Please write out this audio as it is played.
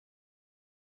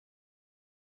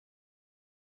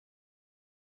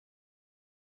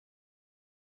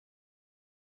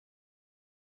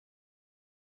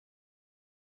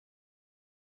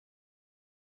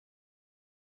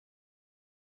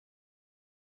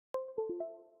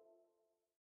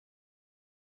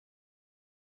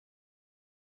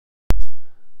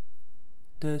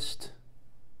Test.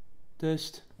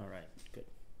 Test. All right, good.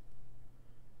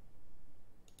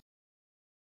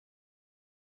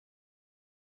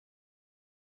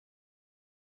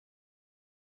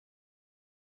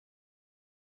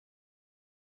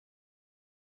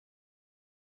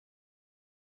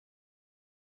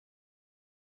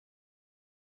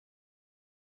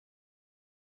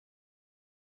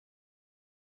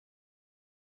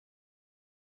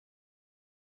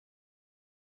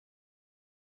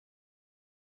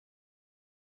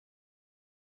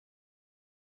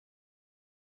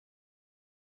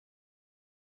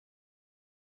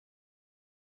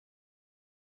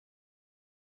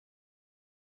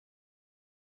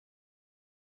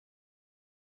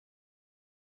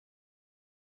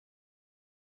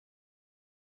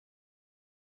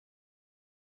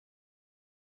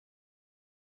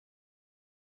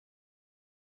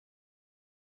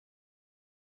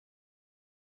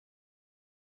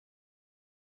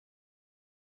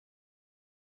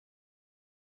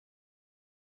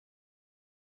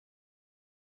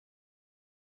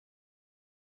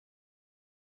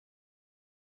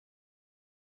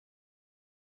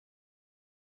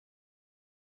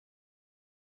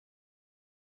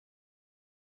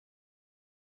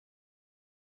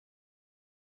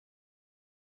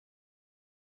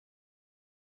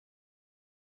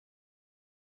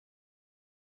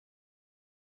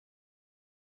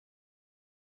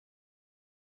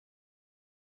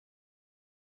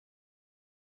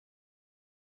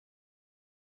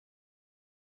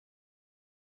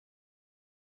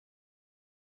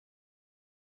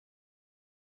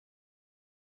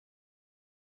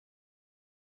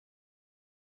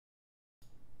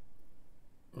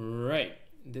 Right,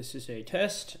 this is a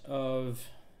test of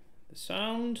the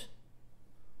sound,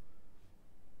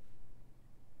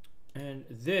 and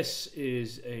this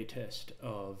is a test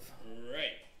of.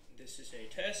 Right, this is a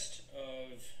test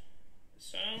of the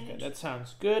sound. Okay, that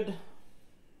sounds good.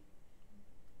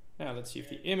 Now let's see if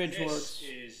the image works. This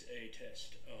is a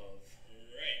test of.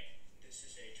 Right, this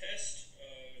is a test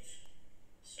of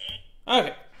sound.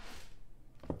 Okay,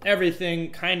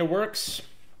 everything kind of works.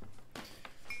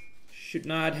 Should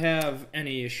not have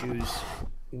any issues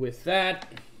with that.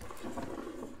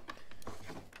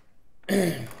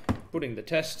 Putting the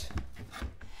test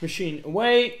machine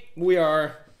away, we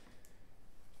are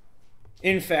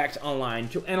in fact online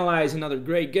to analyze another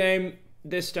great game,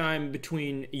 this time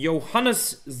between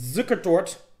Johannes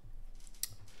Zukertort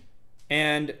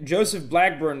and Joseph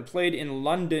Blackburne, played in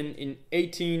London in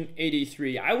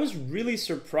 1883. I was really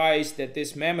surprised that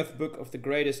this mammoth book of the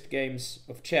greatest games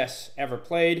of chess ever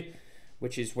played,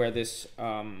 which is where this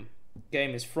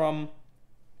game is from,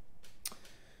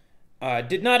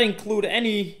 did not include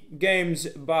any games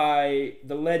by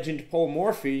the legend Paul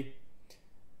Morphy.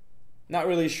 Not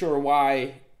really sure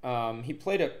why. He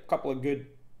played a couple of good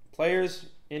players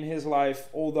in his life,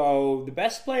 although the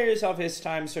best players of his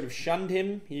time sort of shunned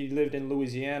him. He lived in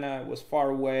Louisiana, was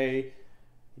far away.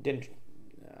 Didn't.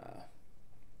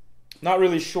 Not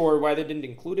really sure why they didn't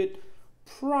include it.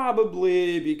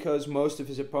 Probably because most of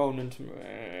his opponents,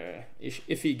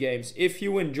 iffy games. If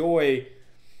you enjoy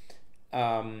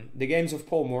the games of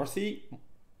Paul Morphy,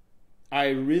 I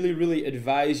really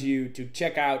advise you to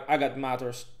check out Agat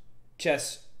Mater's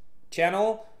chess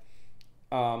channel.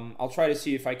 I'll try to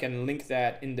see if I can link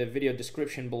that in the video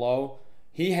description below.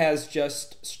 He has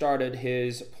just started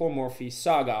his Paul Morphy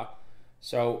saga,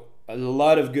 so a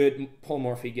lot of good Paul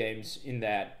Morphy games in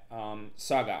that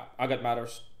saga. Agat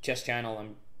Mater's chess channel.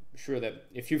 I'm sure that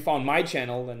if you found my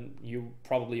channel, then you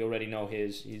probably already know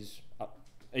his. He's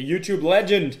a YouTube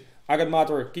legend. Agat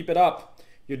Mater, keep it up.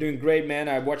 You're doing great, man.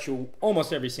 I watch you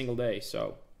almost every single day,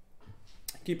 so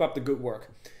keep up the good work.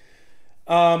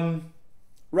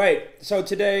 Right, so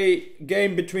today,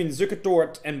 game between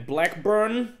Zukertort and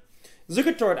Blackburne.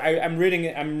 Zukertort, I'm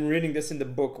reading this in the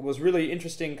book, was really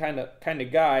interesting kind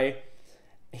of guy.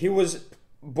 He was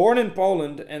born in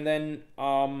Poland, and then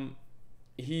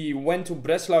he went to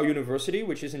Breslau University,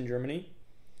 which is in Germany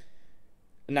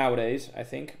nowadays, I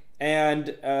think.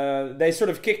 And they sort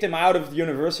of kicked him out of the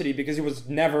university because he was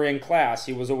never in class.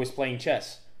 He was always playing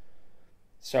chess.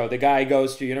 So the guy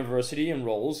goes to university,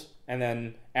 enrolls, and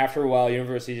then after a while,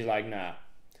 university is like, nah,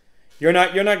 you're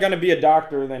not going to be a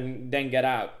doctor. Then get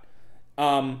out.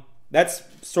 That's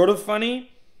sort of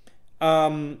funny.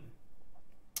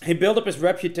 He built up his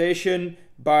reputation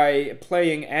by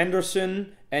playing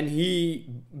Anderson, and he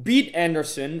beat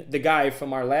Anderson, the guy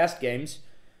from our last games,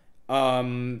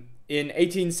 in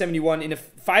 1871 in a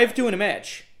 5-2 in a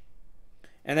match.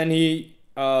 And then he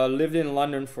lived in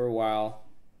London for a while.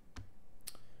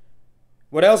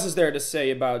 What else is there to say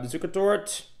about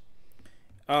Zukertort?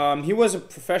 He was a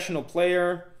professional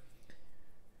player.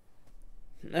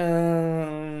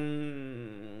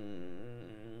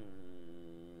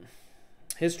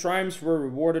 His triumphs were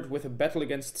rewarded with a battle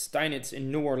against Steinitz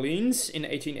in New Orleans in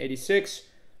 1886,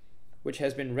 which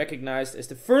has been recognized as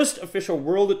the first official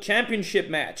World Championship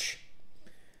match.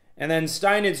 And then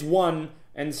Steinitz won,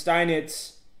 and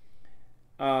Steinitz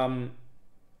became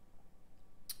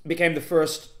the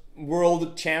first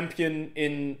world champion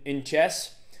in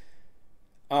chess.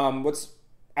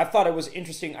 I thought it was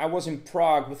interesting. I was in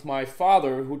Prague with my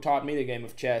father, who taught me the game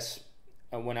of chess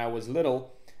when I was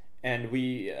little, and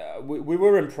we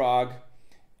were in Prague,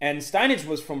 and Steinitz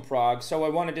was from Prague, so I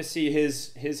wanted to see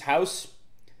his house,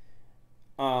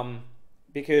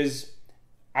 because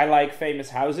I like famous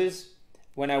houses.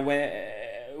 When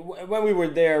we were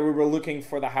there, we were looking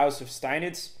for the house of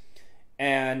Steinitz,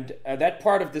 and that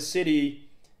part of the city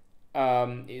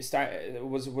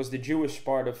was the Jewish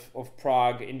part of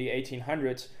Prague in the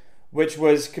 1800s, which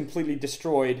was completely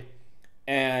destroyed.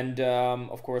 And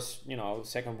of course,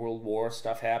 Second World War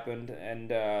stuff happened,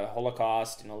 and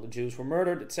Holocaust, and all the Jews were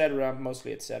murdered, etc.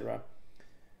 Mostly, etc.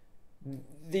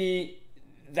 The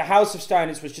house of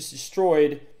Steinitz was just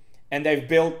destroyed, and they've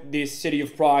built the city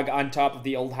of Prague on top of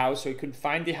the old house, so you could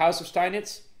find the house of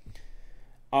Steinitz.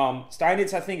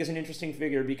 Steinitz, I think, is an interesting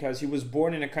figure because he was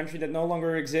born in a country that no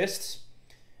longer exists.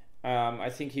 I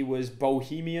think he was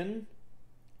Bohemian.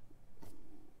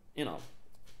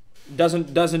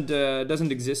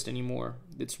 Doesn't exist anymore.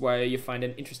 That's why you find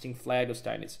an interesting flag of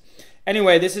Steinitz.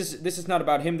 Anyway, this is not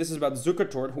about him. This is about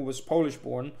Zukertort, who was Polish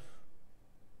born.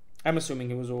 I'm assuming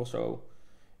he was also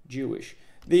Jewish.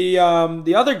 The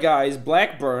other guy is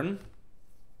Blackburne.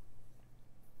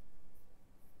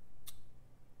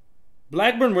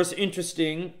 Blackburne was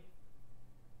interesting.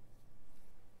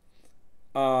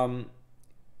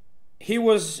 He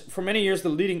was for many years the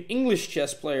leading English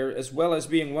chess player, as well as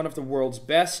being one of the world's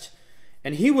best.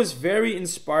 And he was very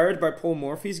inspired by Paul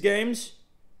Morphy's games.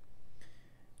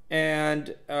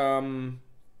 And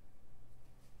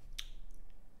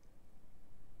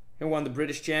he won the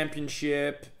British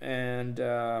Championship. And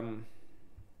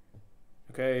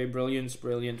okay,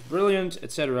 brilliant,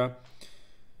 etc.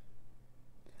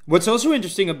 What's also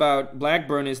interesting about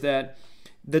Blackburne is that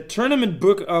the tournament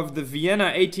book of the Vienna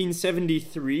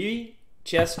 1873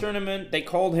 chess tournament, they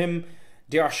called him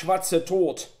Der Schwarze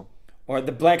Tod, or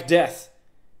the Black Death,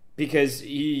 because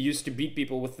he used to beat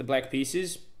people with the black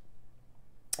pieces.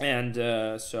 And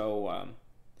so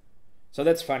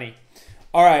that's funny.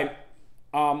 All right.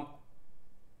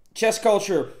 Chess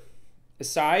culture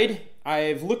aside,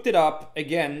 I've looked it up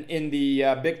again in the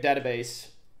big database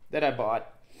that I bought.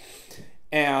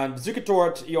 And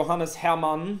Zukertort, Johannes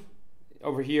Hermann,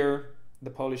 over here, the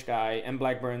Polish guy, and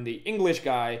Blackburne, the English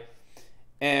guy.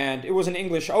 And it was an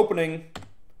English opening,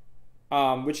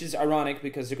 which is ironic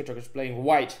because Zukertort is playing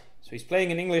white. So he's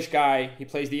playing an English guy, he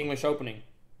plays the English opening.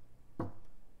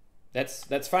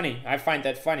 That's funny. I find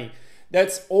that funny.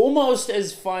 That's almost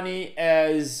as funny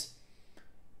as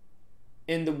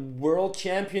in the World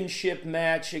Championship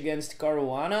match against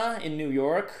Caruana in New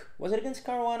York. Was it against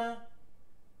Caruana?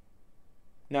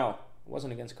 No, it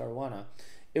wasn't against Caruana.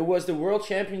 It was the World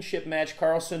Championship match.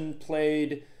 Carlsen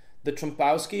played the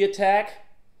Trumpowski attack.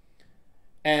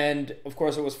 And, of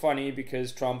course, it was funny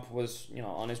because Trump was,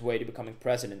 on his way to becoming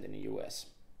president in the U.S.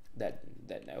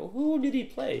 Who did he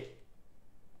play?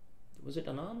 Was it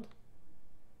Anand?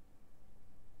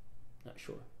 Not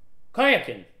sure.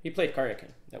 Karyakin. He played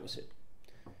Karyakin. That was it.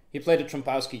 He played a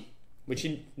Trumpowski, which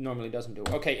he normally doesn't do.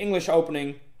 Okay, English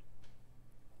opening.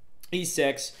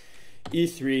 E6.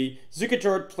 E3.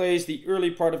 Zukertort plays the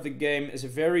early part of the game as a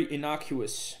very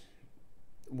innocuous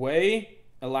way,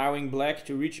 allowing black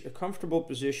to reach a comfortable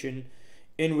position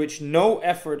in which no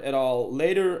effort at all.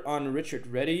 Later on, Richard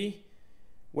Reddy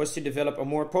was to develop a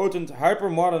more potent,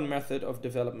 hyper-modern method of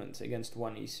development against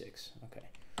 1e6. Okay.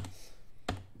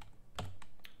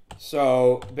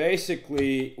 So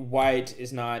basically, white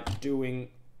is not doing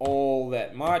all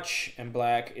that much, and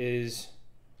black is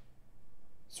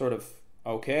sort of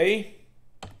okay.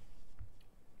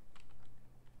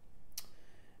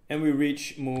 And we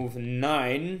reach move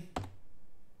 9.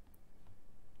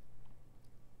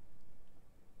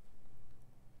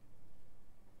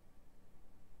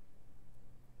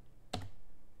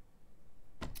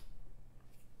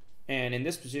 And in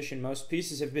this position, most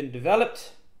pieces have been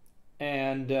developed.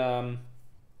 And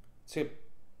it's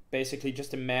basically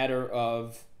just a matter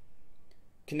of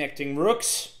connecting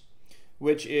rooks,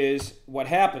 which is what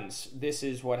happens. This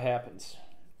is what happens.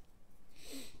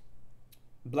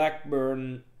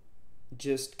 Blackburne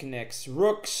just connects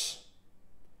rooks.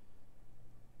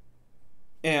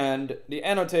 And the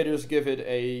annotators give it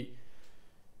a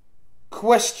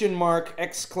question mark,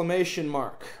 exclamation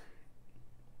mark.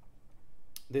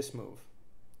 This move.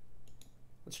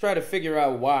 Let's try to figure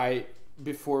out why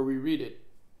before we read it.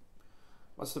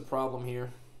 What's the problem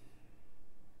here?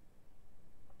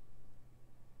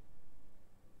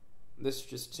 This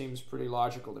just seems pretty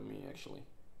logical to me, actually.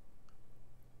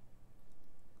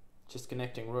 Just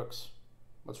connecting rooks.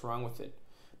 What's wrong with it?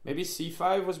 Maybe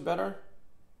c5 was better?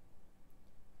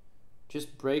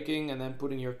 Just breaking and then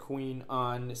putting your queen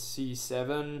on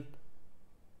c7.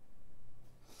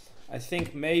 I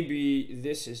think maybe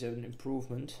this is an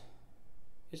improvement.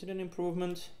 Is it an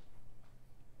improvement?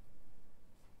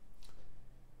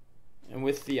 And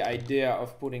with the idea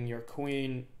of putting your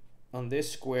queen on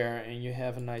this square and you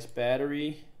have a nice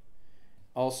battery,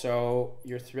 also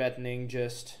you're threatening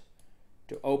just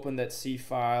to open that C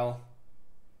file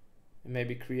and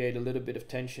maybe create a little bit of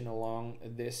tension along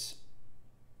this.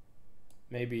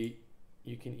 Maybe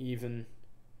you can even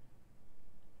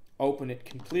open it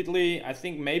completely. I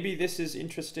think maybe this is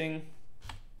interesting.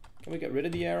 Can we get rid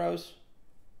of the arrows?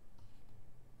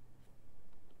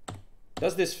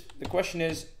 Does this, the question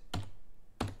is,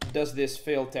 does this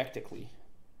fail tactically?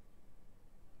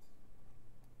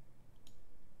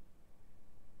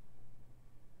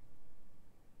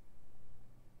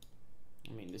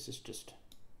 I mean, this is just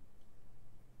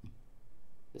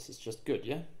good,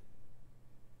 yeah?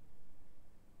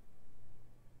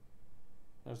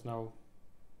 There's no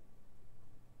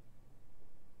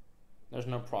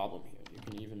problem here. You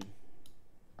can even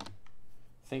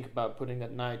think about putting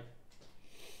that knight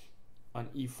on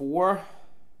e4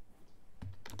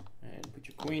 and put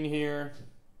your queen here.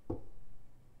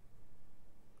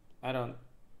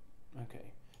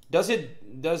 Okay. Does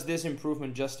this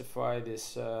improvement justify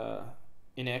this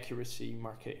inaccuracy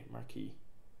marquee?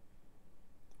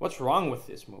 What's wrong with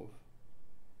this move?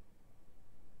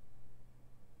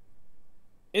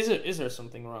 Is there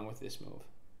something wrong with this move?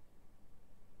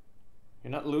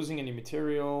 You're not losing any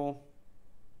material.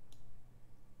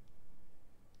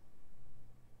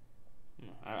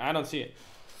 I don't see it.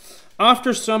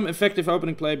 After some effective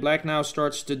opening play, black now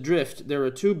starts to drift. There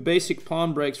are two basic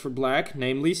pawn breaks for black,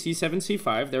 namely c7,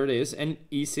 c5, there it is, and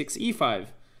e6, e5.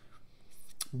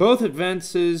 Both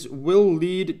advances will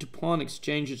lead to pawn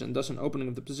exchanges and thus an opening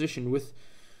of the position. With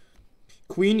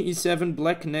queen e7,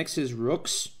 black connects his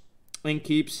rooks and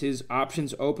keeps his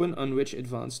options open on which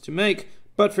advance to make,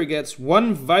 but forgets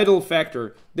one vital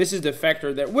factor. This is the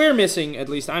factor that we're missing, at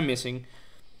least I'm missing.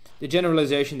 The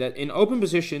generalization that in open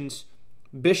positions,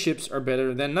 bishops are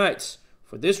better than knights.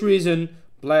 For this reason,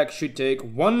 black should take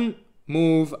one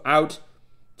move out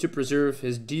to preserve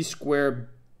his d6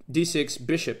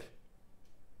 bishop.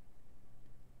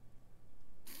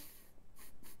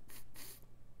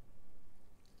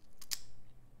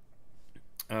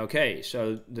 Okay,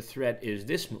 so the threat is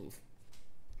this move.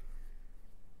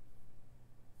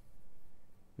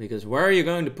 Because where are you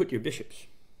going to put your bishops?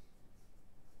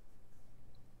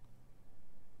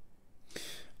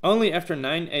 Only after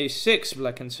 9a6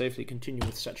 black can safely continue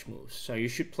with such moves. So you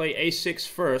should play a6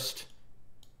 first.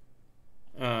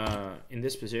 In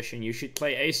this position, you should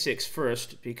play a6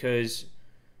 first, because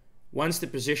once the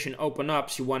position opens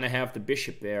up, you want to have the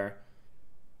bishop there.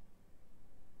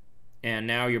 And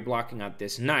now you're blocking out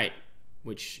this knight,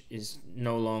 which is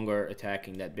no longer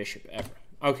attacking that bishop ever.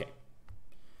 Okay.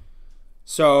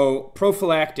 So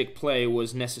prophylactic play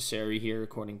was necessary here,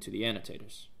 according to the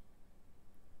annotators.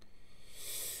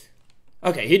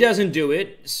 Okay, he doesn't do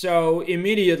it, so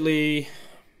immediately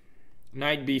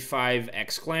knight b5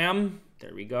 exclam.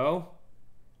 There we go.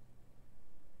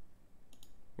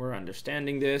 We're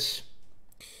understanding this.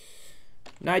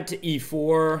 Knight to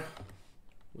e4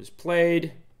 was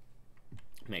played.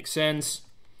 Makes sense.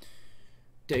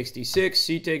 Takes d6,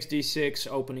 c takes d6,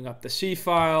 opening up the c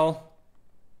file.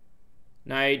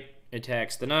 Knight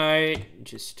attacks the knight,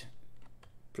 just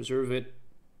preserve it.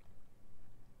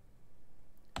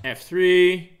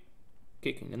 f3,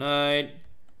 kicking the knight.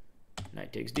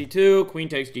 Knight takes d2, queen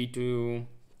takes d2,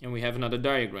 and we have another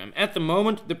diagram. At the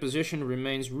moment, the position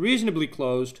remains reasonably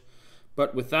closed,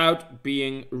 but without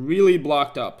being really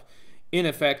blocked up. In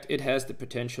effect, it has the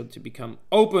potential to become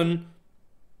open,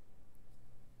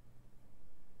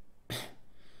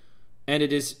 and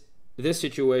it is this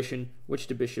situation which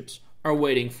the bishops are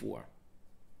waiting for.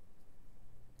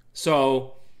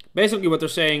 So, basically what they're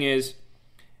saying is,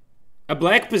 a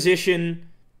black position,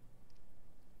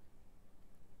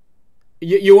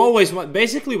 you always want,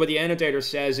 basically what the annotator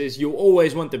says is you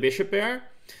always want the bishop there,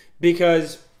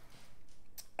 because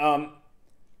an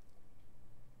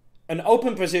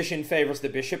open position favors the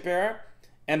bishop there,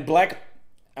 and black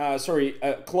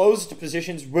closed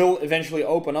positions will eventually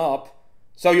open up.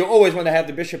 So you always want to have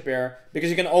the bishop there, because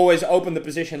you can always open the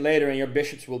position later and your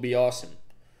bishops will be awesome.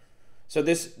 So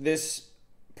this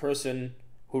person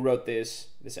who wrote this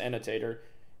annotator,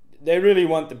 they really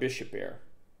want the bishop here.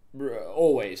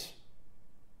 Always.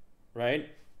 Right?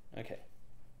 Okay.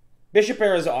 Bishop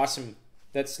pair is awesome.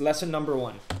 That's lesson number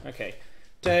 1. Okay.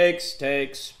 Takes.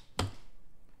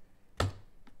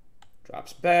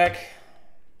 Drops back.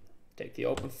 Take the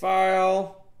open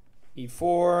file.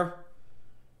 E4.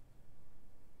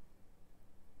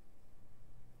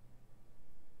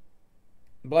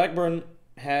 Blackburne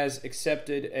has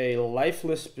accepted a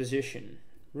lifeless position.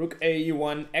 Rook A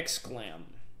E1 exclam.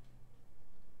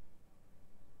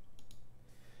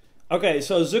 Okay,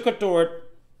 so Zukertort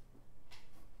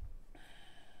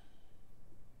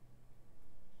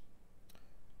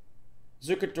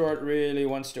really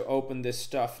wants to open this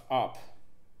stuff up.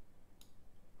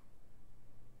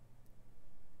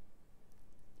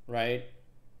 Right?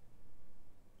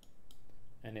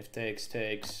 And if takes.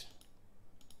 If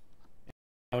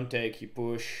you don't take, you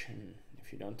push. And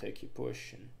if you don't take, you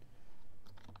push. And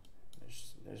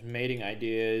there's mating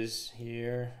ideas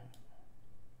here.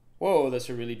 Whoa, that's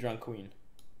a really drunk queen.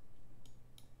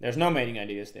 There's no mating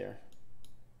ideas there.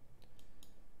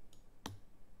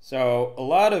 So a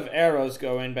lot of arrows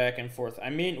going back and forth.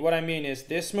 What I mean is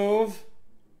this move,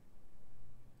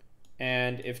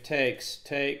 and if takes,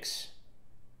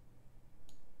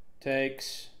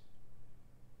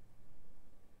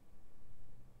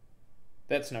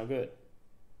 that's no good.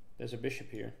 There's a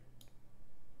bishop here.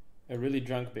 A really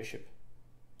drunk bishop.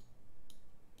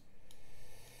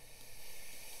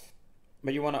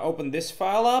 But you want to open this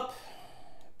file up,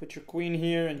 put your queen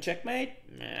here and checkmate?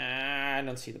 Nah, I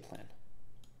don't see the plan.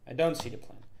 I don't see the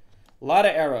plan. A lot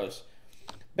of arrows.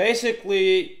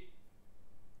 Basically,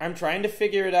 I'm trying to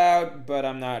figure it out, but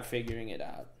I'm not figuring it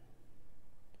out.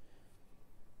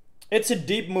 It's a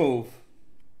deep move.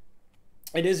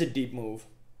 It is a deep move.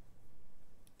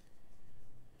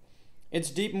 It's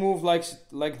deep move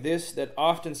like this that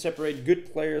often separate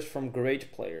good players from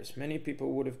great players. Many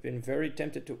people would have been very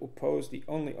tempted to oppose the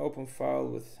only open file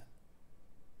with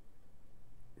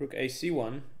Rook A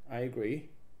C1. I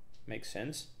agree. Makes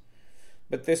sense.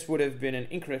 But this would have been an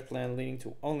incorrect plan, leading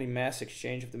to only mass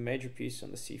exchange of the major pieces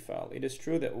on the C file. It is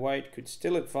true that white could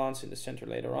still advance in the center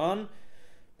later on,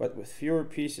 but with fewer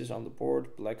pieces on the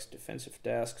board, black's defensive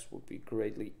tasks would be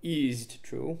greatly eased.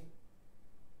 True.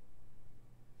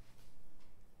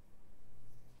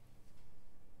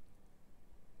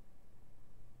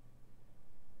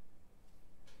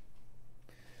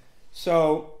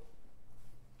 So,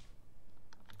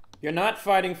 you're not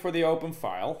fighting for the open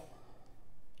file.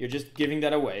 You're just giving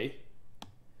that away.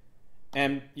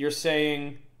 And you're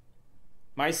saying,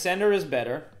 my center is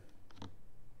better,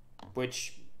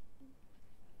 which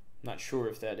I'm not sure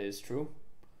if that is true.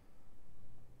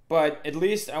 But at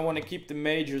least I want to keep the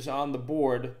majors on the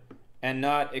board and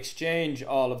not exchange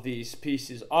all of these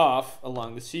pieces off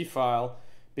along the C file,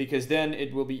 because then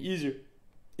it will be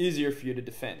easier for you to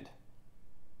defend.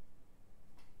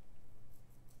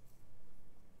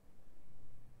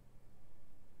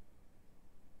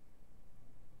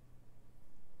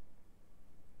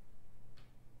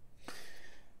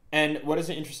 And what is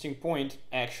an interesting point,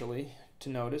 actually, to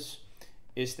notice,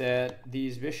 is that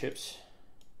these bishops,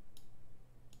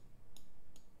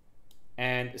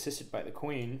 and assisted by the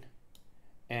queen,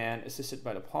 and assisted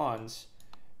by the pawns,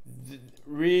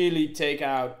 really take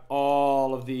out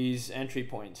all of these entry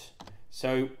points.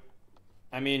 So,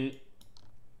 I mean,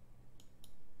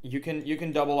 you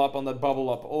can double up on that bubble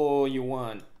up all you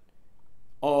want,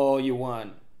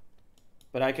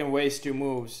 but I can waste 2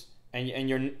 moves. And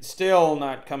you're still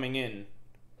not coming in.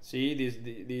 See,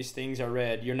 these things are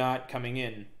red. You're not coming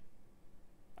in.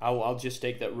 I'll just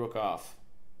take that rook off.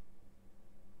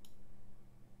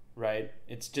 Right?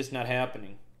 It's just not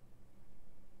happening.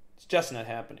 It's just not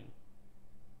happening.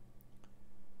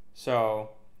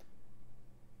 So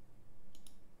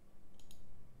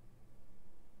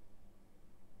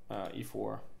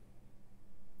E4.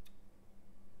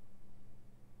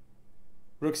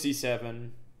 Rook C7.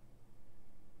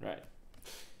 Right.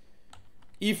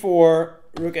 E4,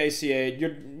 Rook A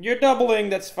C8. You're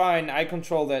doubling, that's fine. I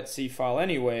control that C file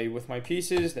anyway with my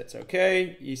pieces, that's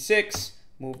okay. E6,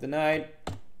 move the knight.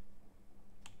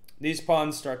 These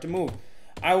pawns start to move.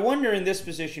 I wonder in this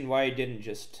position why he didn't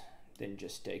just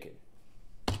take it.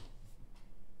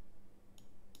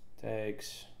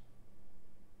 Takes.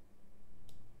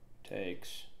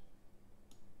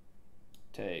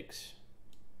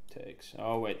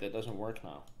 Oh wait, that doesn't work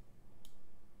now.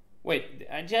 Wait, did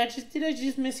I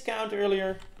just miscount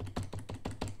earlier?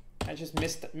 I just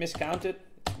miscounted.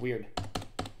 It's weird.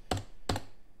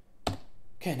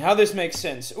 Okay, now this makes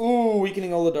sense. Ooh,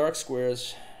 weakening all the dark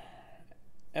squares.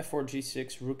 F4,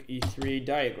 G6, Rook E3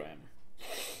 diagram.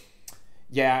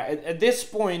 Yeah, at this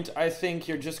point, I think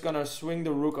you're just gonna swing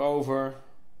the rook over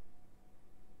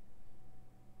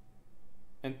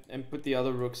and put the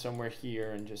other rook somewhere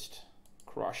here and just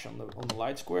crush on the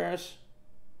light squares.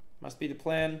 Must be the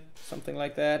plan, something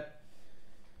like that.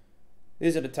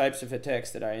 These are the types of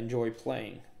attacks that I enjoy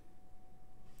playing.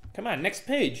 Come on, next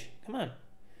page. Come on.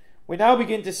 We now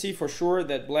begin to see for sure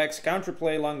that black's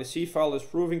counterplay along the c-file is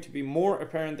proving to be more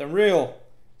apparent than real.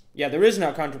 Yeah, there is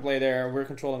no counterplay there. We're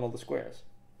controlling all the squares.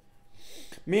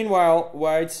 Meanwhile,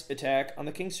 white's attack on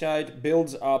the king side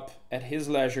builds up at his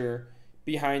leisure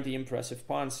behind the impressive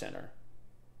pawn center.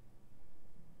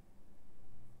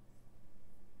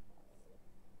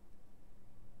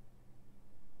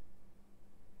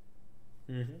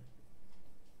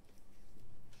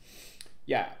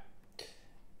 Yeah.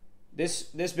 This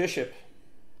bishop,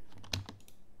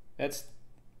 it's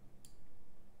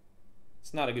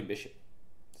not a good bishop.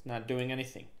 It's not doing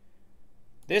anything.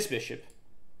 This bishop,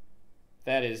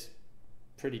 that is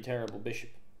pretty terrible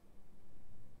bishop.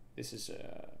 This is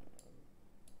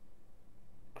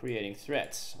creating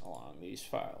threats along these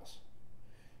files.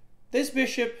 This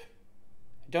bishop,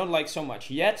 I don't like so much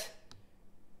yet,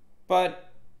 but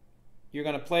you're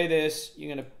gonna play this.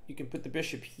 You can put the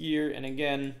bishop here, and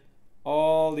again,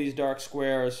 all these dark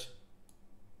squares,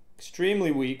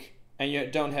 extremely weak, and you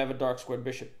don't have a dark squared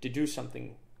bishop to do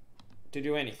something, to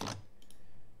do anything.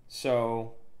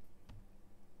 So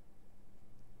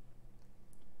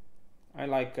I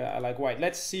like white.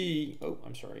 Let's see. Oh,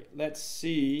 I'm sorry. Let's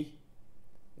see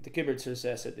what the Kibitzer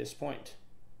says at this point.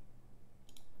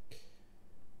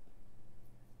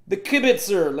 The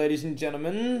Kibitzer, ladies and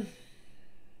gentlemen.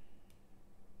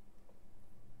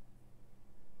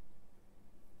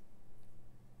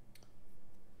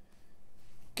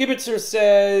 Kibitzer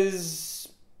says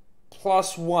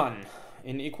 +1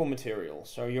 in equal material.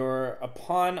 So you're a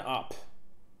pawn up.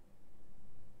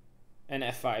 And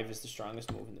F5 is the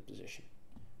strongest move in the position.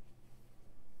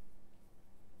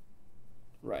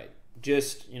 Right.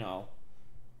 Just, you know,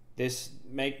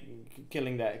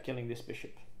 killing this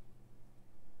bishop.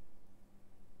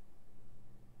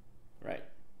 Right.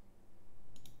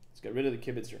 Let's get rid of the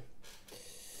Kibitzer.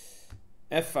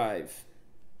 F5.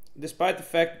 Despite the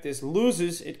fact that this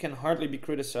loses, it can hardly be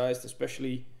criticized,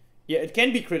 especially... Yeah, it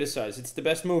can be criticized. It's the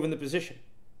best move in the position.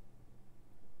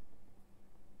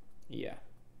 Yeah.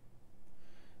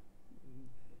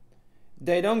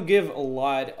 They don't give a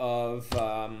lot of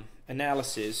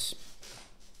analysis,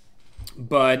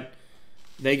 but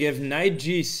they give knight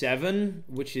g7,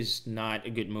 which is not a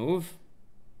good move.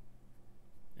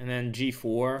 And then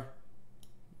g4.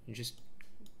 You just...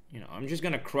 You know, I'm just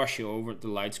going to crush you over the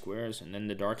light squares, and then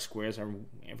the dark squares are...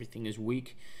 Everything is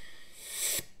weak.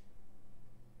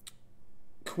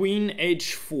 Queen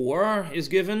h4 is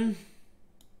given.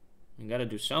 You got to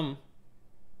do some.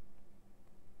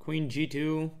 Queen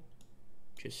g2.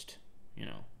 Just, you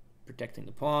know, protecting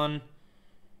the pawn.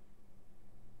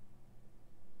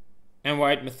 And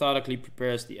white methodically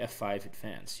prepares the f5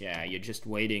 advance. Yeah, you're just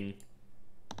waiting.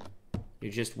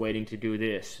 You're just waiting to do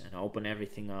this and open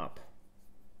everything up.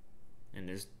 And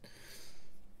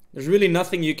there's really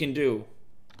nothing you can do.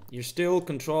 You're still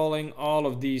controlling all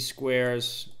of these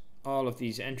squares. All of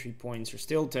these entry points are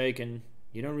still taken.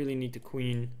 You don't really need the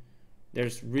queen.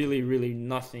 There's really, really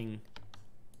nothing.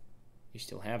 You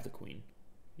still have the queen.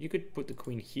 You could put the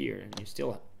queen here and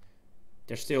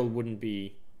there still wouldn't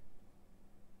be...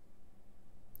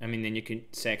 I mean, then you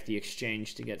could sack the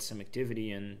exchange to get some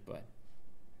activity in, but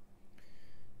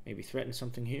maybe threaten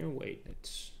something here. Wait,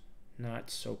 it's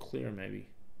not so clear, maybe.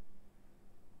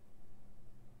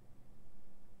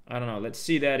 I don't know. Let's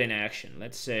see that in action.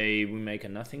 Let's say we make a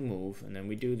nothing move, and then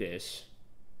we do this.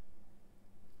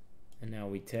 And now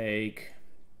we take.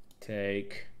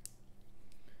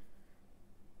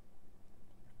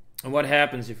 And what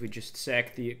happens if we just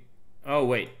sack the... Oh,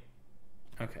 wait.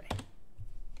 Okay.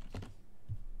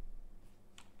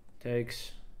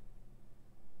 Takes.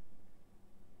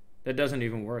 That doesn't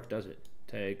even work, does it?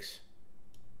 Takes.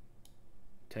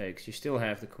 You still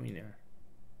have the queen there.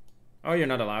 Oh, you're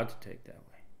not allowed to take that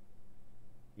way.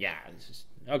 Yeah, this is...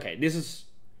 Okay, this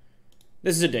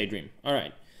is a daydream. All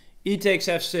right. E takes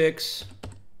f6.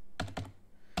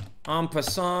 En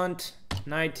passant.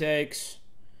 Knight takes.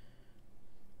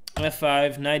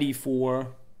 f5. Knight e4.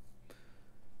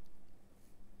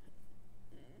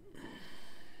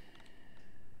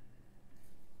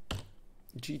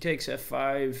 G takes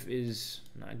f5 is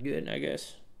not good, I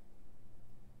guess.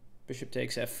 Bishop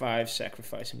takes f5,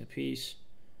 sacrificing a piece.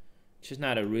 Which is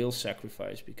not a real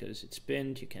sacrifice because it's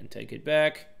pinned. You can't take it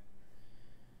back.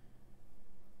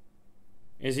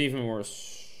 It's even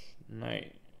worse.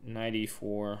 Knight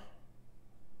e4.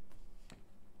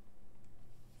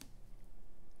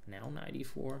 Now knight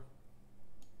e4.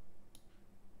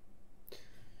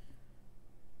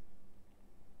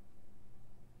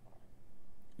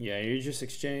 Yeah, you just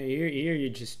exchange here. You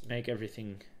just make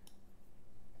everything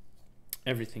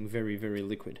very, very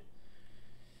liquid.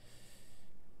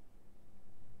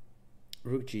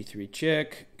 Rook g3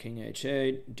 check, king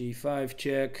h8, d5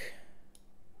 check.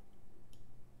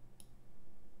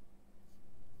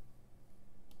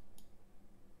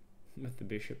 With the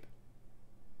bishop.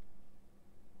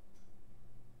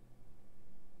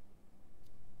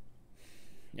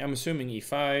 I'm assuming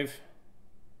e5,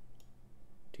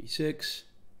 d6.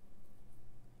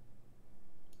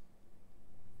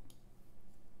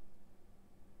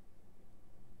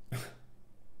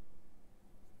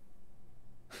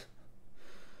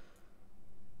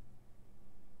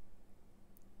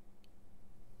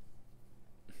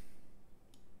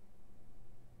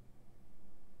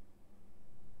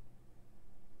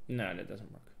 No, that doesn't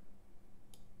work.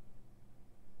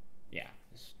 Yeah,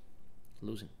 it's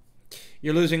losing.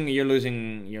 You're losing.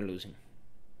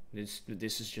 This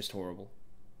is just horrible.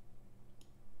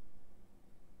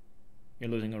 You're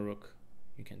losing a rook.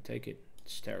 You can take it.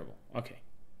 It's terrible. Okay,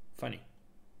 funny.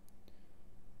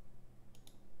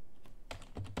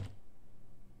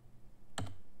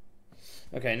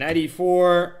 Okay, knight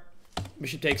e4.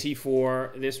 Bishop takes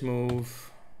e4. This move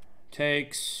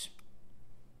takes.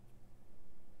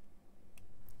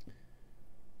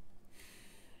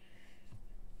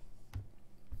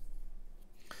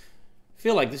 I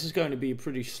feel like this is going to be a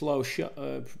pretty slow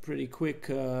pretty quick.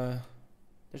 There's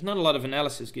not a lot of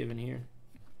analysis given here.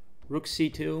 Rook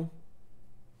c2.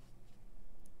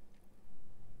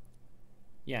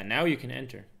 Yeah, now you can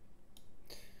enter.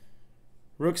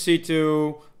 Rook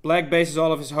c2. Black bases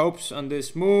all of his hopes on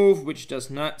this move, which does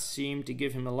not seem to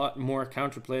give him a lot more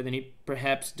counterplay than he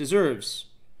perhaps deserves.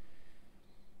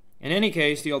 In any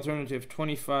case, the alternative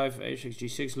 25 h6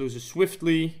 g6 loses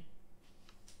swiftly.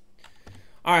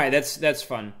 All right, that's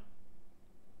fun.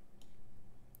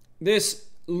 This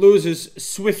loses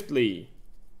swiftly,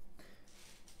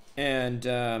 and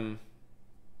I'm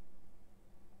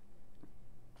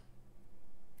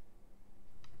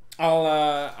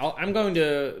going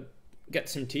to get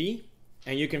some tea,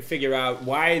 and you can figure out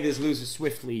why this loses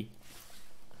swiftly.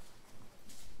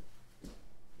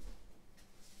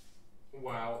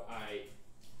 While I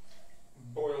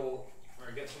boil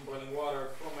or get some boiling water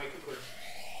from my cooker.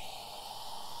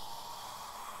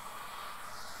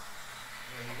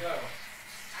 There we go.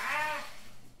 Ah!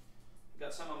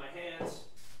 Got some on my hands.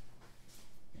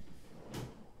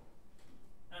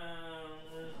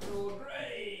 Earl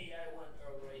Grey. I want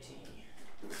Earl Grey tea.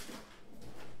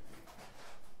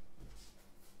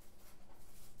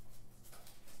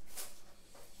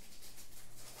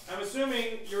 I'm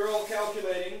assuming you're all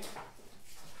calculating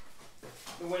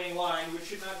the winning line, which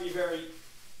should not be very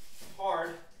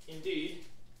hard indeed.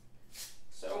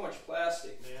 So much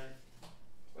plastic, man.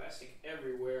 Plastic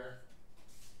everywhere.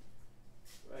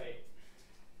 Right.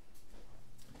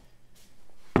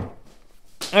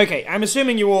 Okay, I'm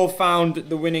assuming you all found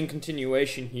the winning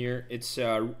continuation here. It's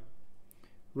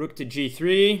rook to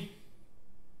g3.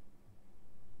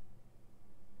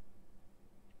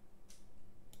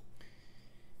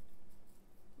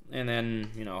 And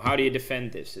then, you know, how do you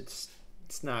defend this? It's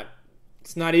not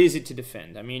easy to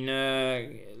defend. I mean,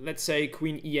 let's say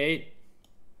queen e8.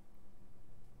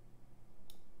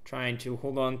 Trying to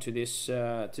hold on to this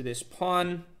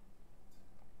pawn.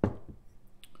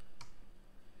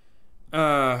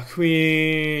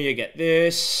 Queen, you get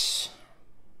this.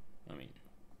 I mean,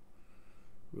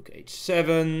 rook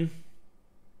h7.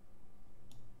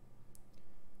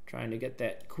 Trying to get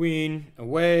that queen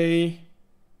away.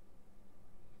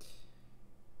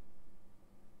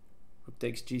 Rook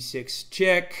takes g6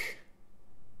 check.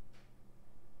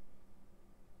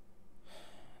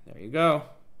 There you go.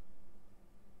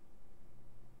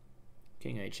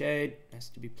 King h8 has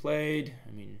to be played.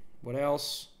 I mean, what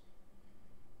else?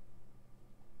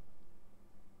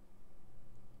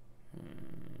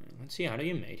 Let's see, how do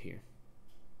you mate here?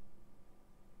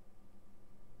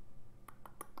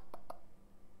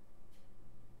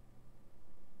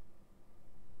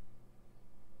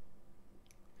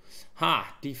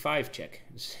 Ha! d5 check.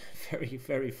 It's very,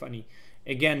 very funny.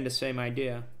 Again, the same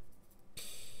idea.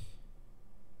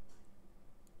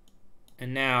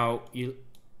 And now you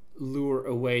lure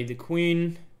away the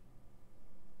queen.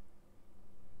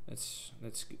 That's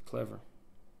clever.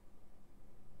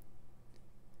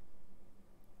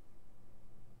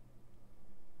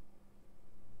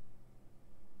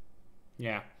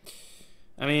 Yeah.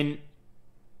 I mean,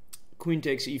 queen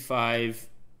takes e5.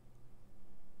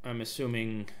 I'm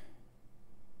assuming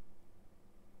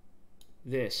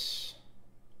this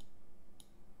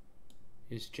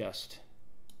is just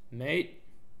mate.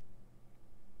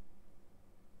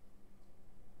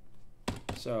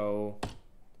 So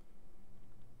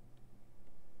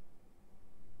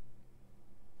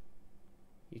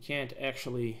you can't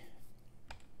actually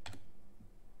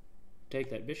take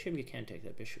that bishop. You can't take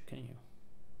that bishop, can you?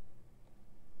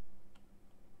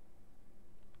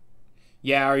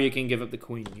 Yeah, or you can give up the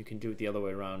queen. You can do it the other way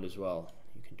around as well.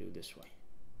 You can do it this way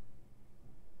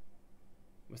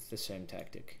with the same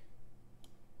tactic,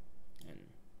 and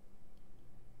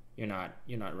you're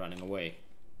not running away.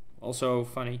 Also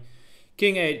funny,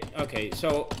 king 8. Okay,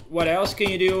 so what else can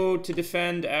you do to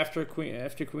defend after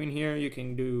queen here? You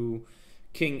can do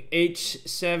king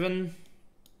h7.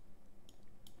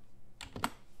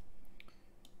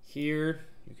 Here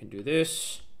you can do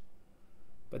this,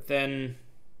 but then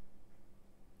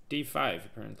d5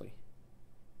 apparently.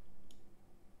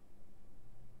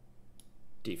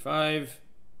 d5,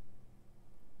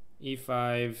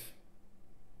 e5.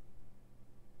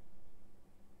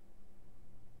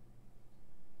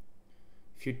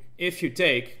 If you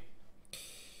take,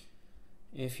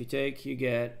 you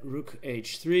get rook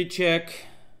h3 check,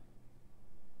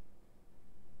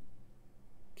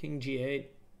 king g8.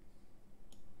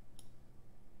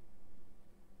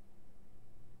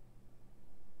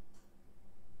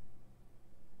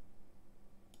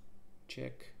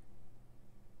 Check.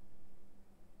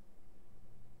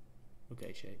 Rook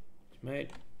h8. It's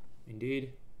mate.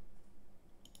 Indeed.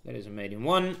 That is a mate in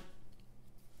 1.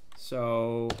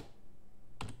 So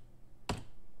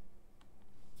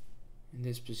in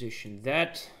this position,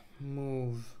 that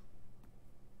move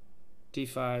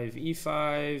d5,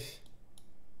 e5.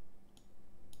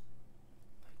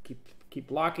 Keep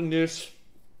blocking this.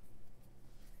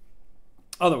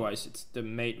 Otherwise, it's the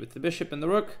mate with the bishop and the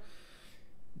rook.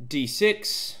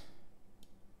 d6.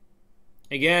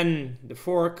 Again, the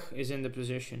fork is in the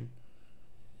position.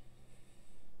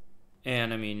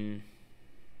 And I mean,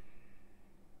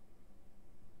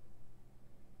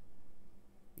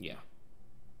 yeah.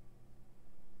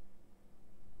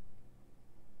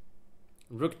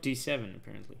 Rook d7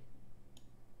 apparently.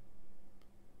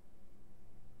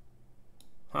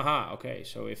 Haha, okay,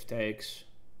 so if takes,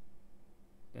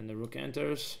 then the rook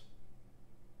enters.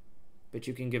 But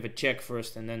you can give a check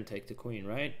first and then take the queen,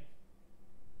 right?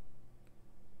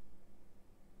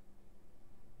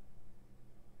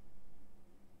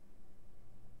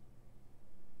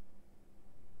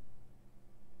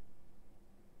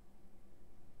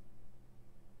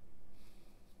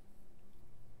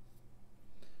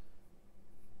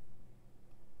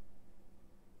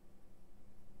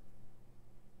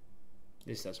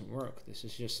 This doesn't work. This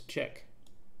is just check.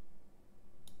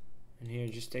 And here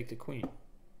just take the queen.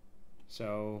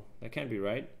 So that can't be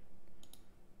right.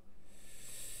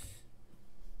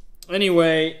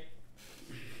 Anyway,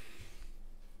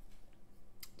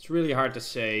 it's really hard to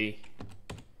say.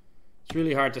 It's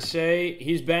really hard to say.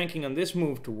 He's banking on this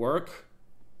move to work.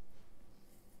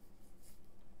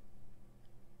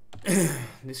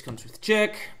 This comes with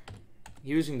check.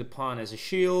 Using the pawn as a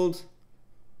shield.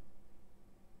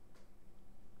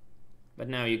 But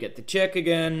now you get the check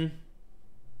again.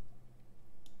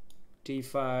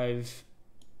 d5,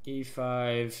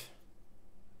 e5.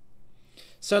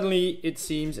 Suddenly it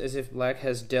seems as if black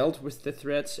has dealt with the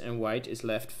threats and white is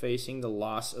left facing the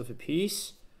loss of a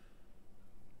piece.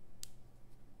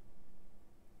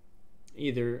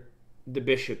 Either the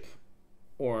bishop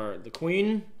or the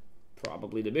queen.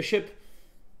 Probably the bishop.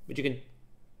 But you can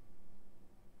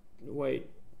wait.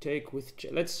 Take with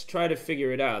let's try to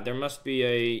figure it out. There must be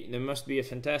a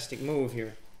fantastic move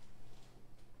here.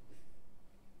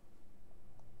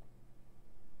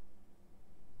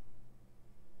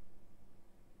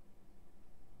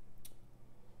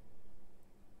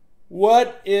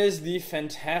 What is the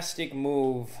fantastic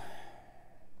move?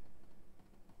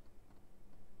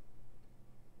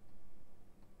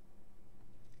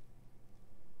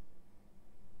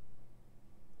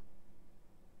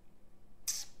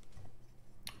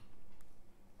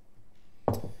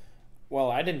 Well,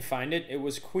 I didn't find it. It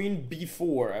was queen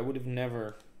b4. I wouldn't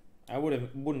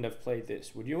have played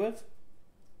this. Would you have?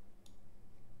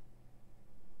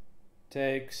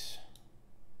 Takes.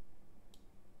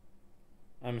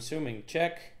 I'm assuming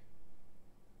check.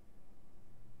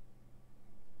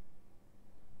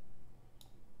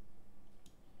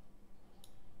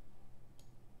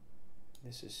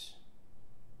 This is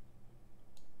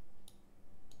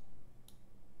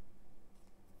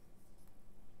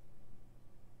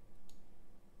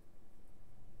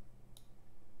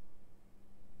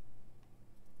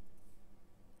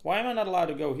Why am I not allowed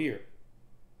to go here?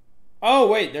 Oh,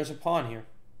 wait, there's a pawn here.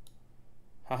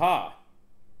 Haha.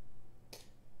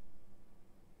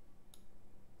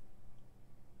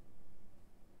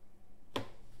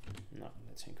 No,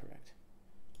 that's incorrect.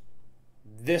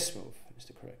 This move is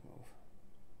the correct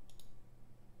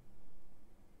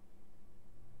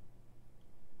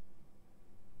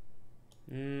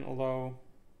move. Although,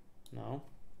 no.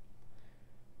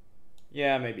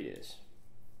 Yeah, maybe it is.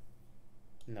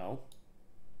 No.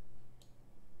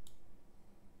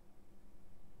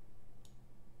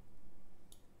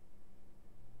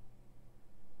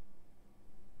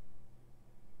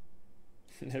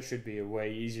 There should be a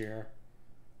way easier.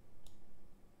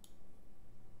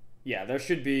 Yeah, there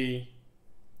should be.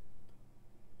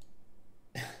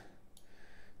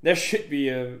 There should be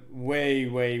a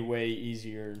way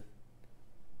easier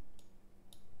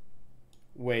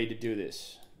way to do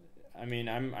this. I mean,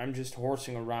 I'm just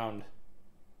horsing around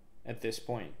at this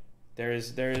point.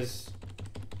 There's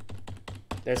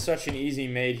such an easy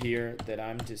mate here that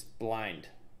I'm just blind.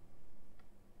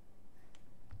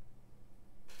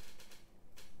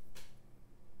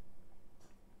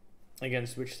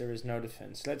 Against which there is no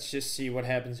defense. Let's just see what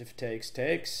happens if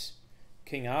takes.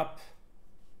 King up.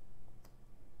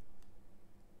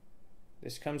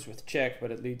 This comes with check, but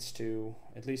it leads to,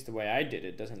 at least the way I did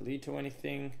it, doesn't lead to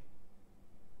anything.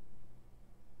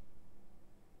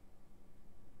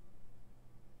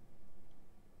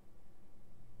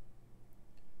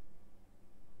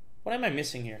 What am I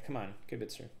missing here? Come on,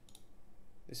 Kibitzer.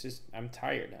 This is, I'm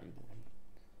tired. I'm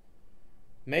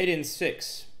mate in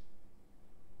 6.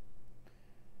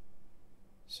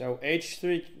 So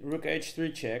h3, rook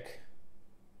h3 check.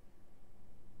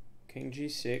 King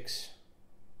g6.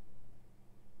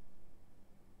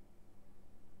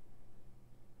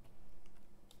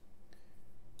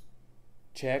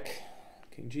 Check.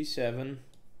 King g7.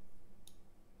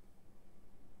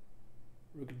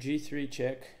 Rook g3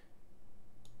 check.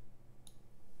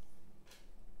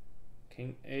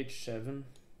 King h7.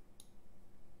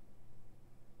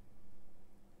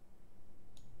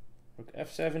 Rook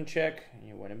f7 check.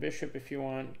 You win a bishop if you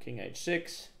want. King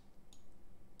h6.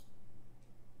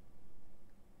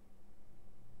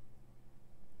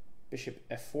 Bishop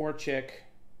f4 check.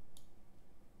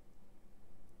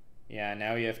 Yeah,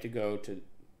 now you have to go to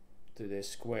this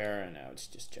square, and now it's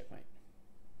just checkmate.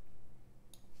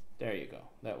 There you go.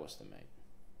 That was the mate.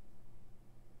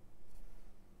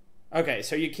 Okay,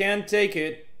 so you can't take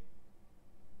it.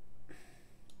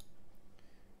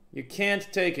 You can't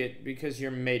take it because you're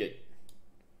mated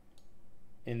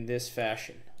in this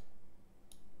fashion.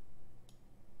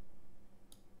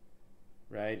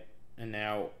 Right? And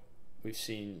now we've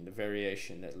seen the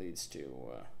variation that leads to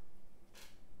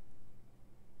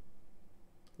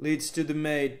the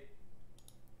mate,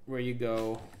 where you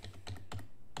go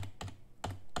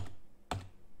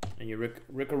and you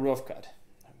rick a rough cut.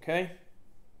 Okay?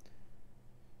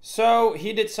 So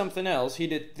he did something else. He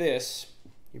did this.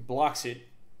 He blocks it.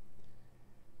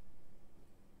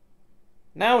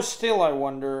 Now still I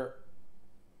wonder,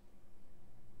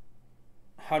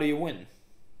 how do you win?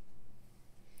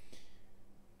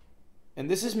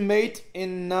 And this is mate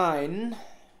in 9.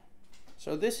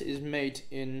 So this is mate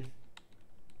in...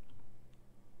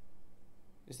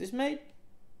 Is this mate?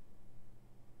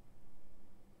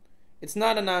 It's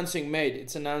not announcing mate.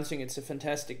 It's announcing it's a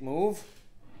fantastic move.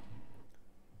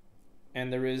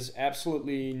 And there is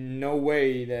absolutely no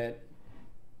way that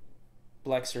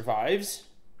black survives.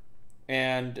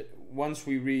 And once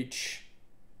we reach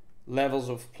levels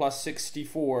of plus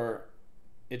 64,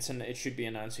 it should be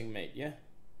announcing mate, yeah?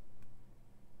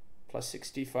 Plus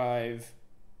 65.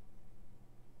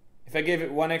 If I give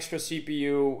it 1 extra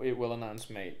CPU, it will announce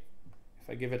mate. If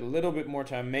I give it a little bit more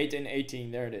time, mate in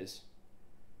 18, there it is.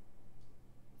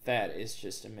 That is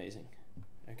just amazing.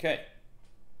 Okay.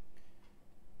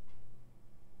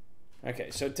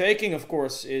 Okay, so taking, of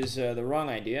course, is the wrong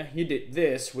idea. You did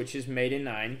this, which is mate in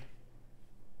 9.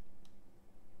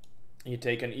 You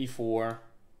take an e4.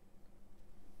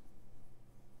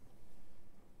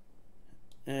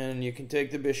 And you can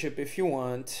take the bishop if you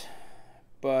want.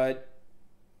 But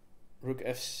rook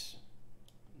f...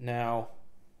 Now,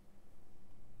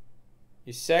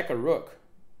 you sack a rook.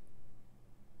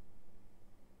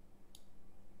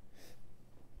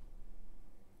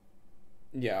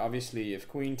 Yeah, obviously if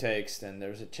queen takes, then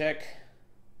there's a check.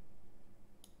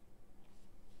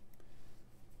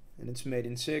 And it's mate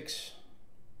in 6.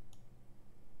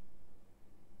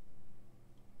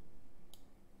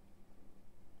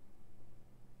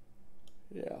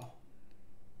 Yeah.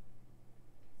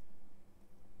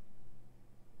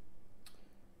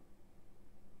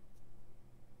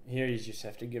 Here you just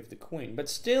have to give the queen, but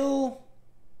still.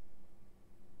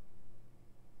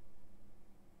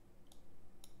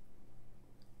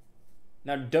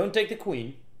 Now don't take the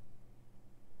queen.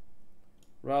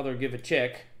 Rather give a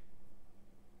check.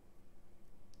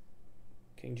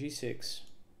 King g6.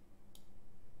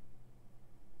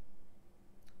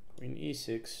 Queen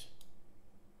e6.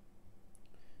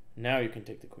 Now you can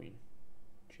take the queen.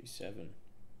 g7.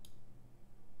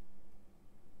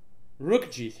 Rook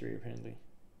g3 apparently.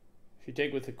 If you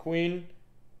take with the queen,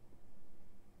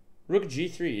 rook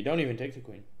g3, you don't even take the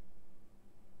queen.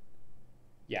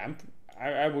 Yeah,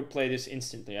 I would play this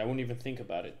instantly. I wouldn't even think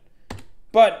about it.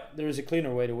 But there is a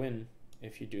cleaner way to win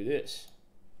if you do this.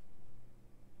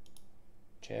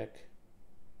 Check.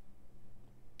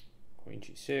 Queen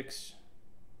g6.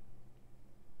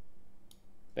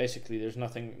 Basically, there's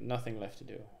nothing left to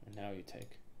do. And now you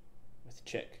take with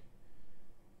check.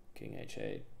 King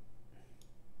h8.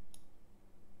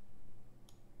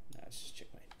 Now it's just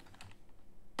checkmate.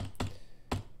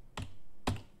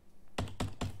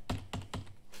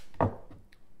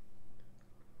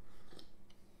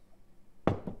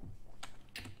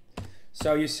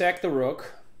 So you sack the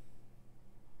rook.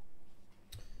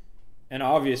 And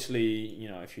obviously, you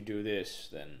know, if you do this,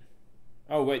 then...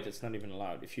 Oh, wait, that's not even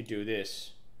allowed. If you do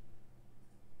this,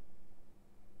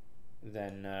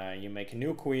 then you make a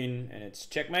new queen, and it's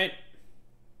checkmate.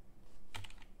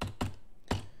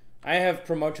 I have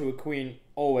promote to a queen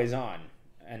always on.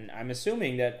 And I'm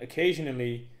assuming that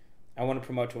occasionally I want to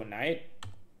promote to a knight,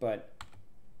 but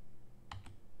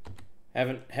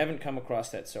haven't come across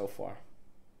that so far.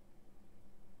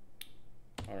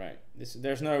 All right,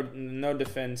 there's no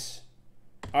defense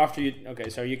after you. Okay,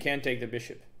 so you can't take the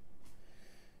bishop.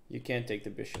 You can't take the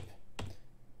bishop.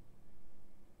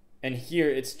 And here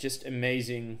it's just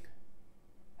amazing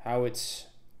how it's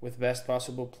with best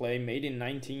possible play made in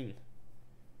 19.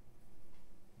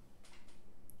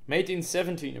 Made in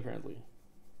 17 apparently.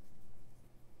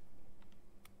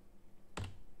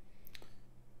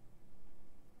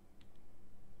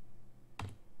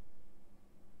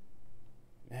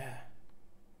 Yeah.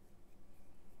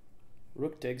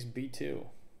 Rook takes b2.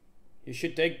 You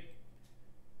should take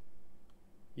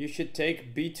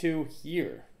b2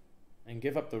 here and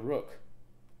give up the rook.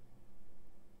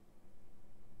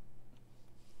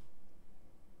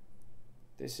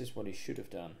 This is what he should have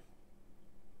done.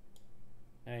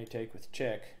 Now you take with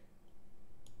check.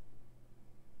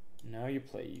 Now you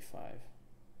play e5.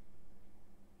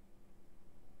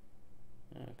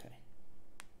 Okay.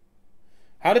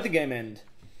 How did the game end?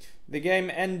 The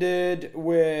game ended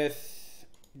with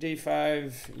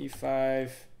d5,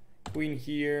 e5, queen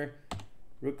here,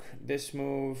 rook this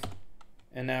move,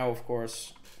 and now of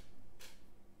course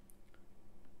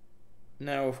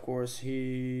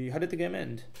he... How did the game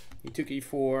end? He took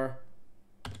e4.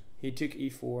 He took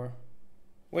e4.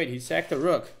 Wait, he sacked the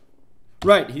rook.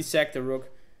 Right, he sacked the rook.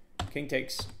 King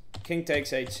takes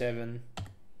h7.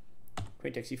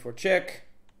 Queen takes e4 check.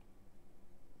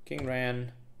 King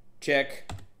ran.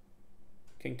 Check.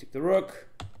 King took the rook.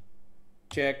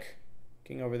 Check.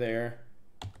 King over there.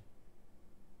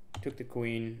 Took the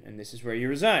queen, and this is where you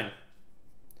resign.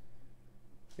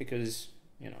 Because,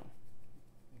 you know,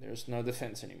 there's no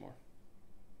defense anymore.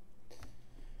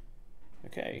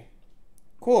 Okay.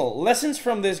 Cool. Lessons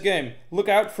from this game. Look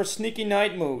out for sneaky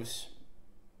knight moves.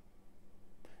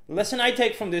 The lesson I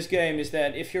take from this game is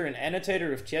that if you're an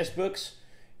annotator of chess books,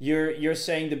 you're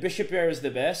saying the bishop pair is the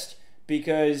best,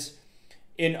 because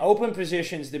in open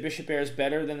positions the bishop pair is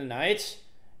better than the knight,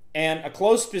 and a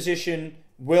closed position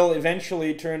will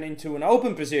eventually turn into an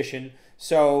open position,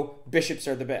 so bishops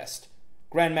are the best.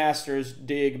 Grandmasters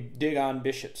dig on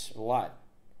bishops a lot,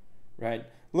 right?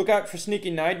 Look out for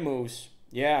sneaky knight moves.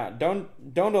 Yeah, don't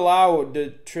allow the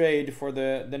trade for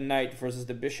the knight versus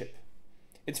the bishop.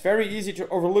 It's very easy to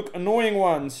overlook annoying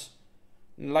ones,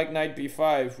 like knight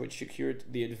b5, which secured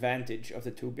the advantage of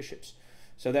the two bishops.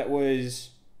 So that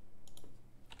was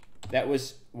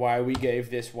why we gave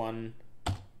this one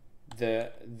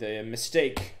the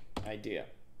mistake idea.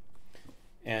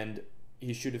 And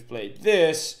he should have played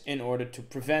this in order to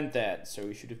prevent that. So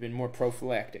he should have been more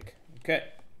prophylactic. Okay.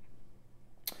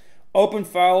 Open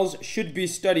files should be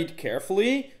studied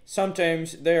carefully.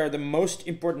 Sometimes they are the most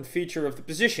important feature of the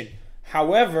position.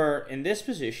 However, in this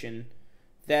position,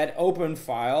 that open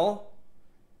file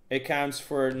accounts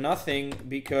for nothing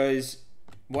because,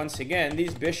 once again,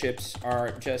 these bishops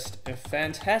are just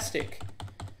fantastic.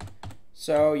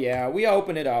 So yeah, we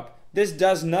open it up. This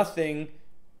does nothing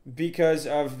because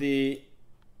of the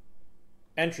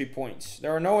entry points.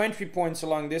 There are no entry points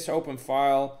along this open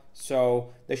file,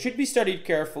 so they should be studied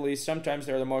carefully. Sometimes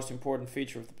they're the most important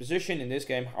feature of the position. In this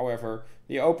game, however,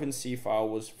 the open C file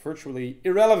was virtually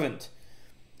irrelevant.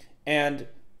 And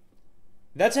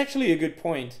that's actually a good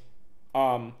point.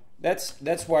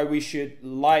 That's why we should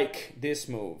like this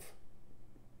move.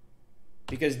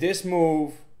 Because this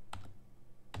move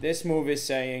is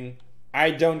saying, I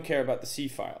don't care about the C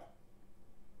file.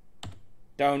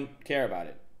 Don't care about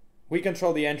it. We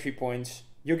control the entry points.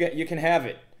 You can have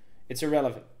it. It's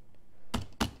irrelevant.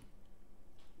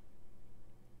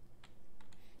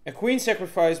 A queen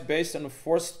sacrifice based on a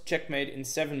forced checkmate in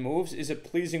 7 moves is a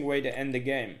pleasing way to end the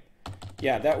game.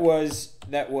 Yeah, that was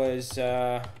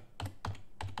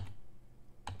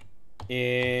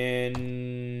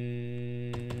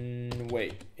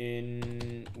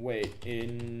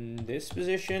in this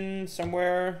position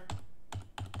somewhere.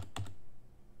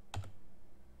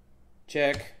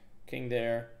 Check, king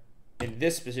there. In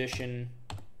this position.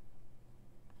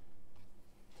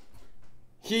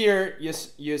 Here,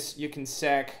 yes, you can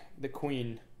sack the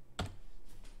queen,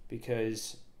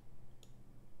 because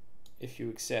if you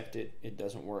accept it, it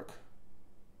doesn't work.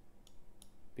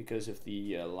 Because of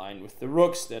the line with the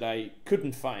rooks that I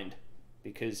couldn't find,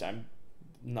 because I'm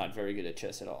not very good at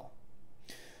chess at all.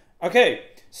 Okay,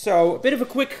 so a bit of a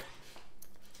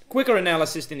quicker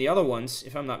analysis than the other ones,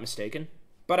 if I'm not mistaken.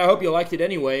 But I hope you liked it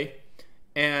anyway.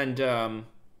 And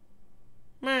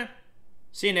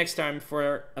see you next time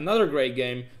for another great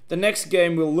game. The next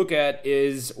game we'll look at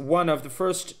is one of the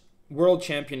first world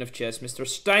champion of chess, Mr.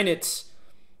 Steinitz.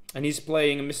 And he's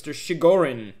playing Mr.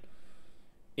 Chigorin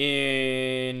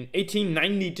in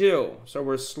 1892. So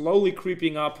we're slowly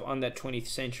creeping up on that 20th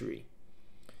century.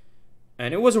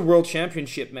 And it was a world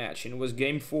championship match. And it was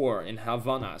game 4 in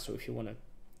Havana. So if you want to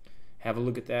have a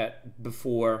look at that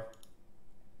before,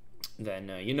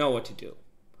 then you know what to do.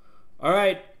 All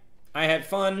right. I had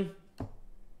fun.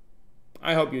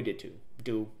 I hope you did too.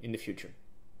 Do in the future.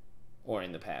 Or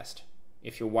in the past.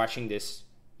 If you're watching this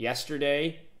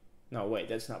yesterday... No, wait,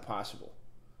 that's not possible.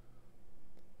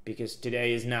 Because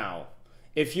today is now.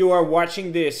 If you are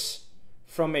watching this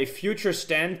from a future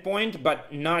standpoint,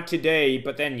 but not today,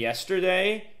 but then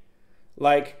yesterday,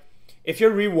 like, if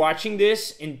you're rewatching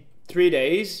this in 3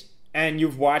 days, and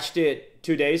you've watched it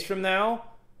 2 days from now,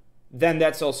 then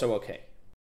that's also okay.